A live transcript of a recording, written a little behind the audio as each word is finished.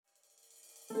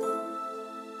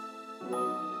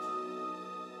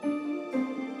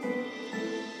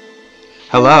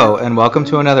Hello, and welcome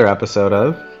to another episode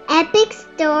of Epic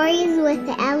Stories with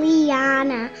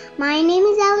Eliana. My name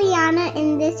is Eliana,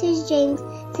 and this is James.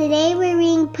 Today we're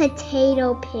reading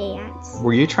Potato Pants.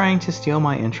 Were you trying to steal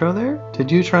my intro there? Did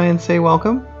you try and say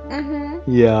welcome? Uh-huh.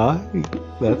 Yeah,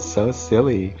 that's so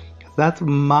silly. That's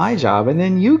my job, and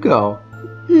then you go.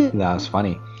 That was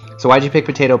funny. So why'd you pick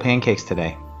potato pancakes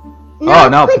today?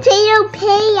 No, potato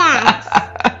pants.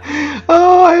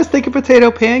 Oh, I was thinking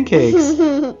potato pancakes.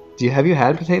 Have you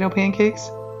had potato pancakes?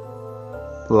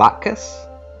 Latkes?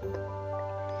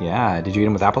 Yeah, did you eat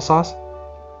them with applesauce?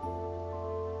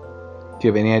 Do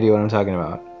you have any idea what I'm talking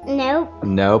about?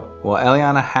 Nope. Well,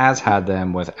 Eliana has had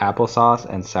them with applesauce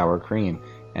and sour cream,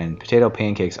 and potato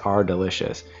pancakes are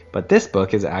delicious. But this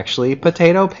book is actually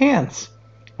Potato Pants.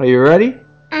 Are you ready?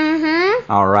 Uh-huh.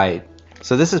 All right.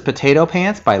 So this is Potato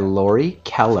Pants by Lori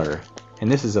Keller,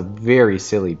 and this is a very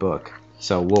silly book.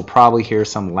 So we'll probably hear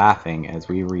some laughing as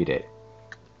we read it.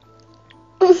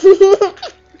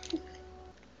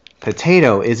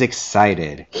 Potato is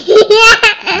excited.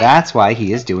 That's why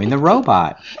he is doing the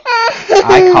robot.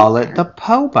 I call it the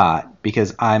Po-Bot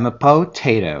because I'm a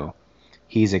potato.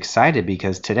 He's excited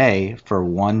because today, for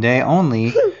one day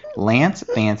only, Lance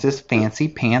Vance's Fancy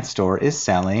Pants store is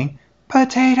selling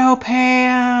potato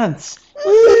pants.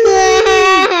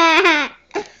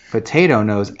 Potato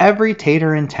knows every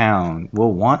tater in town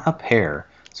will want a pair,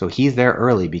 so he's there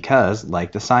early because,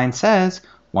 like the sign says,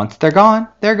 once they're gone,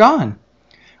 they're gone.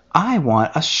 I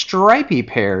want a stripy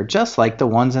pair just like the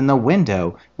ones in the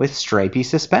window with stripy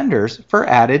suspenders for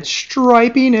added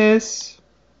stripiness.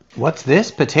 What's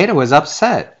this? Potato is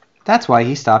upset. That's why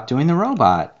he stopped doing the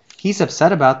robot. He's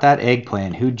upset about that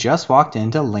eggplant who just walked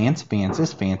into Lance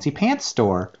Vance's Fancy Pants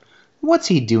store. What's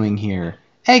he doing here?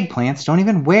 Eggplants don't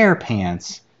even wear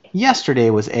pants. Yesterday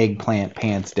was Eggplant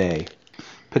Pants Day.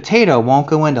 Potato won't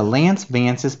go into Lance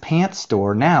Vance's pants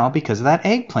store now because of that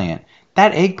eggplant.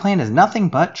 That eggplant is nothing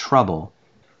but trouble.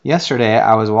 Yesterday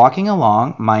I was walking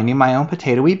along, minding my own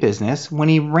potato-y business, when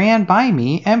he ran by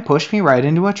me and pushed me right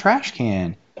into a trash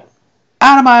can.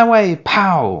 Out of my way,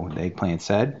 pow, the eggplant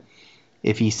said.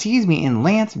 If he sees me in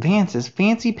Lance Vance's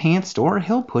Fancy Pants store,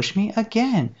 he'll push me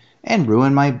again and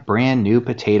ruin my brand new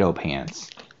potato pants.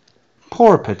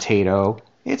 Poor Potato.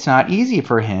 It's not easy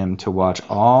for him to watch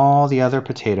all the other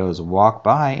potatoes walk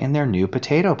by in their new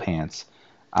potato pants.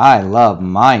 I love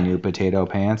my new potato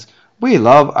pants. We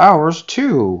love ours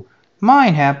too.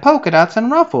 Mine have polka dots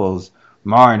and ruffles.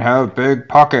 Mine have big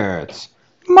pockets.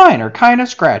 Mine are kind of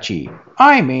scratchy.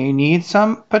 I may need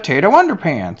some potato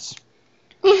underpants.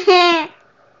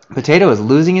 Potato is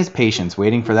losing his patience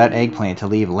waiting for that eggplant to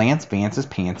leave Lance Vance's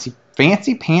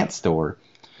Fancy Pants store.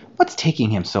 What's taking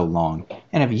him so long?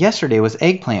 And if yesterday was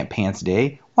Eggplant Pants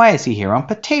Day, why is he here on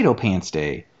Potato Pants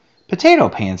Day? Potato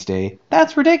Pants Day?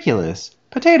 That's ridiculous.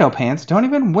 Potato pants don't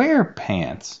even wear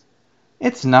pants.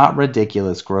 It's not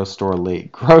ridiculous,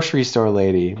 grocery store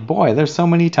lady. Boy, there's so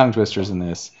many tongue twisters in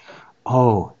this.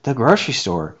 Oh, the grocery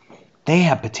store. They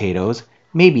have potatoes.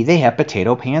 Maybe they have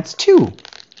potato pants too.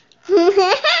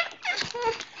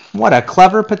 What a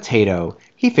clever potato.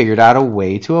 He figured out a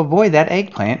way to avoid that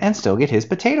eggplant and still get his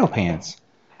potato pants.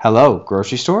 Hello,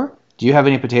 grocery store? Do you have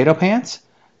any potato pants?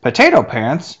 Potato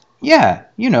pants? Yeah,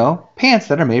 pants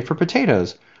that are made for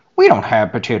potatoes. We don't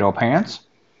have potato pants.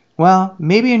 Well,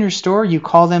 maybe in your store you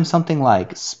call them something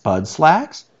like spud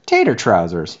slacks, tater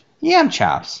trousers, yam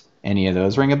chops. Any of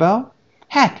those ring a bell?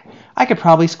 Heck, I could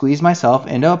probably squeeze myself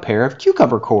into a pair of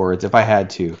cucumber cords if I had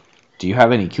to. Do you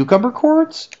have any cucumber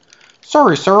cords?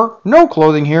 Sorry, sir, no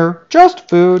clothing here, just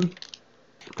food.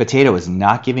 Potato is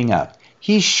not giving up.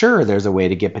 He's sure there's a way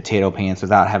to get potato pants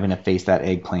without having to face that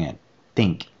eggplant.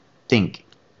 Think.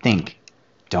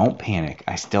 Don't panic,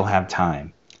 I still have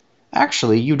time.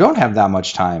 Actually, you don't have that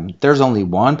much time. There's only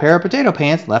one pair of potato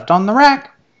pants left on the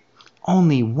rack.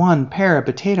 Only one pair of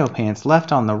potato pants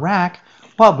left on the rack?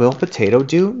 What will Potato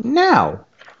do now?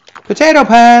 Potato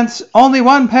pants! Only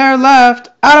one pair left!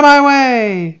 Out of my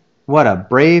way! What a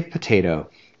brave Potato.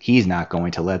 He's not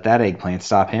going to let that eggplant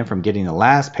stop him from getting the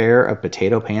last pair of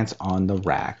potato pants on the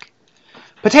rack.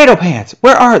 Potato pants!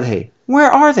 Where are they?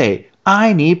 Where are they?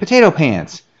 I need potato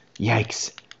pants!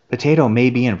 Yikes. Potato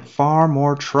may be in far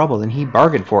more trouble than he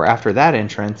bargained for after that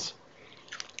entrance.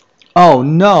 Oh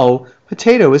no!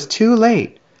 Potato is too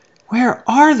late. Where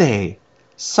are they?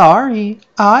 Sorry,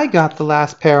 I got the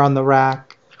last pair on the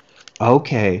rack.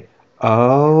 Okay.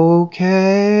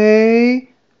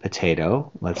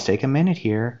 Potato, let's take a minute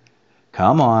here.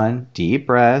 Come on, deep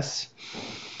breaths.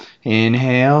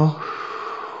 Inhale,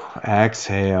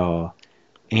 exhale.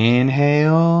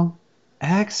 Inhale,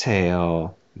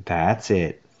 Exhale. That's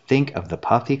it. Think of the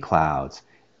puffy clouds.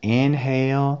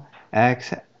 Inhale.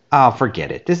 Exhale. Oh,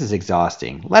 forget it. This is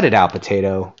exhausting. Let it out,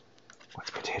 Potato. What's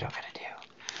Potato gonna do?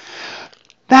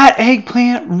 That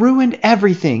eggplant ruined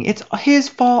everything. It's his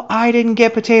fault I didn't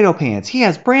get potato pants. He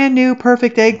has brand new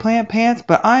perfect eggplant pants,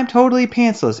 but I'm totally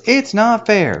pantsless. It's not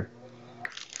fair.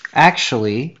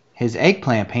 Actually, his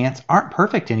eggplant pants aren't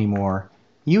perfect anymore.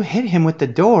 You hit him with the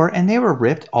door and they were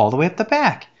ripped all the way up the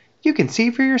back. You can see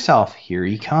for yourself. Here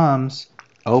he comes.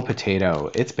 Oh,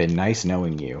 Potato, it's been nice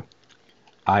knowing you.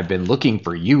 I've been looking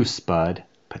for you, Spud.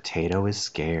 Potato is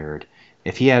scared.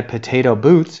 If he had potato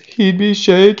boots, he'd be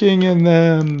shaking in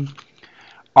them.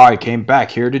 I came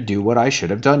back here to do what I should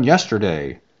have done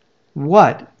yesterday.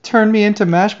 What? Turn me into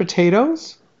mashed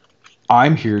potatoes?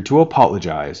 I'm here to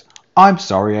apologize. I'm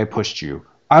sorry I pushed you.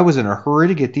 I was in a hurry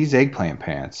to get these eggplant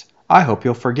pants. I hope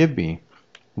you'll forgive me.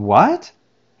 What?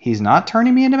 He's not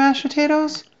turning me into mashed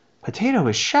potatoes? Potato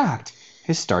is shocked.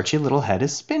 His starchy little head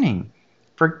is spinning.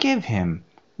 Forgive him.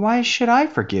 Why should I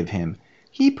forgive him?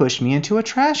 He pushed me into a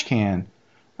trash can.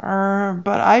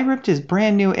 But I ripped his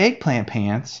brand new eggplant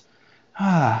pants.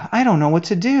 I don't know what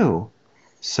to do.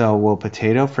 So will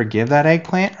Potato forgive that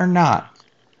eggplant or not?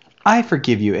 I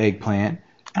forgive you, Eggplant,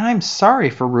 and I'm sorry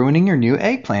for ruining your new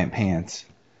eggplant pants.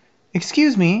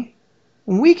 Excuse me,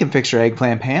 we can fix your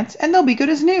eggplant pants and they'll be good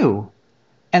as new.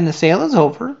 And the sale is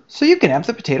over, so you can have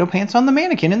the potato pants on the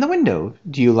mannequin in the window.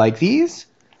 Do you like these?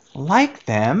 Like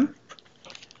them?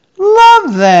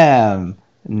 Love them!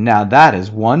 Now that is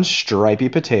one stripy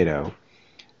potato.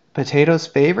 Potato's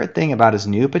favorite thing about his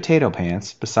new potato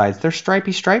pants, besides their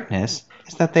stripy stripeness,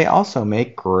 is that they also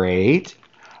make great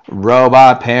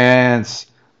robot pants,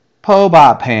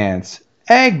 Pobot pants,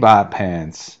 Eggbot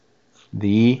pants.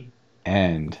 The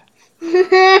end.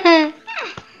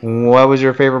 What was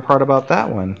your favorite part about that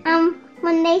one?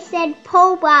 When they said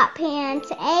Pobot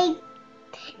pants,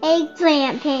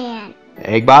 eggplant pants.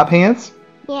 Eggbot pants?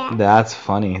 Yeah. That's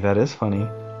funny. That is funny.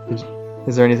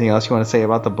 Is there anything else you want to say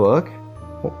about the book?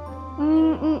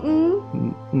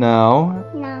 No.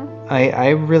 No. I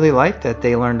really liked that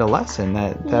they learned a lesson.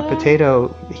 That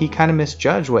Potato, he kind of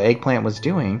misjudged what Eggplant was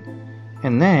doing,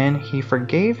 and then he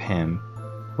forgave him.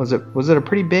 Was it a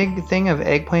pretty big thing of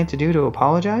Eggplant to do to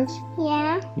apologize?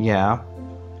 Yeah. Yeah.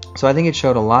 So I think it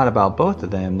showed a lot about both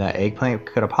of them, that Eggplant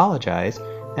could apologize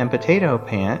and Potato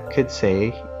Pant could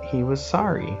say he was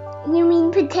sorry. You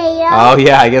mean potato? Oh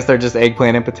yeah, I guess they're just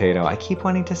Eggplant and Potato. I keep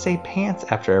wanting to say pants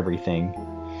after everything.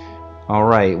 All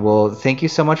right. Well, thank you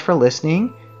so much for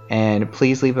listening. And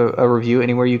please leave a review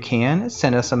anywhere you can.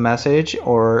 Send us a message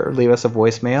or leave us a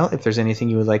voicemail if there's anything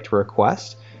you would like to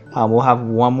request. We'll have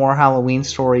one more Halloween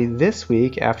story this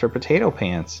week after Potato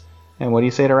Pants. And what do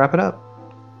you say to wrap it up?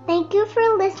 Thank you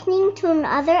for listening to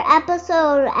another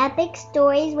episode of Epic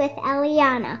Stories with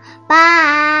Eliana.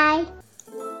 Bye!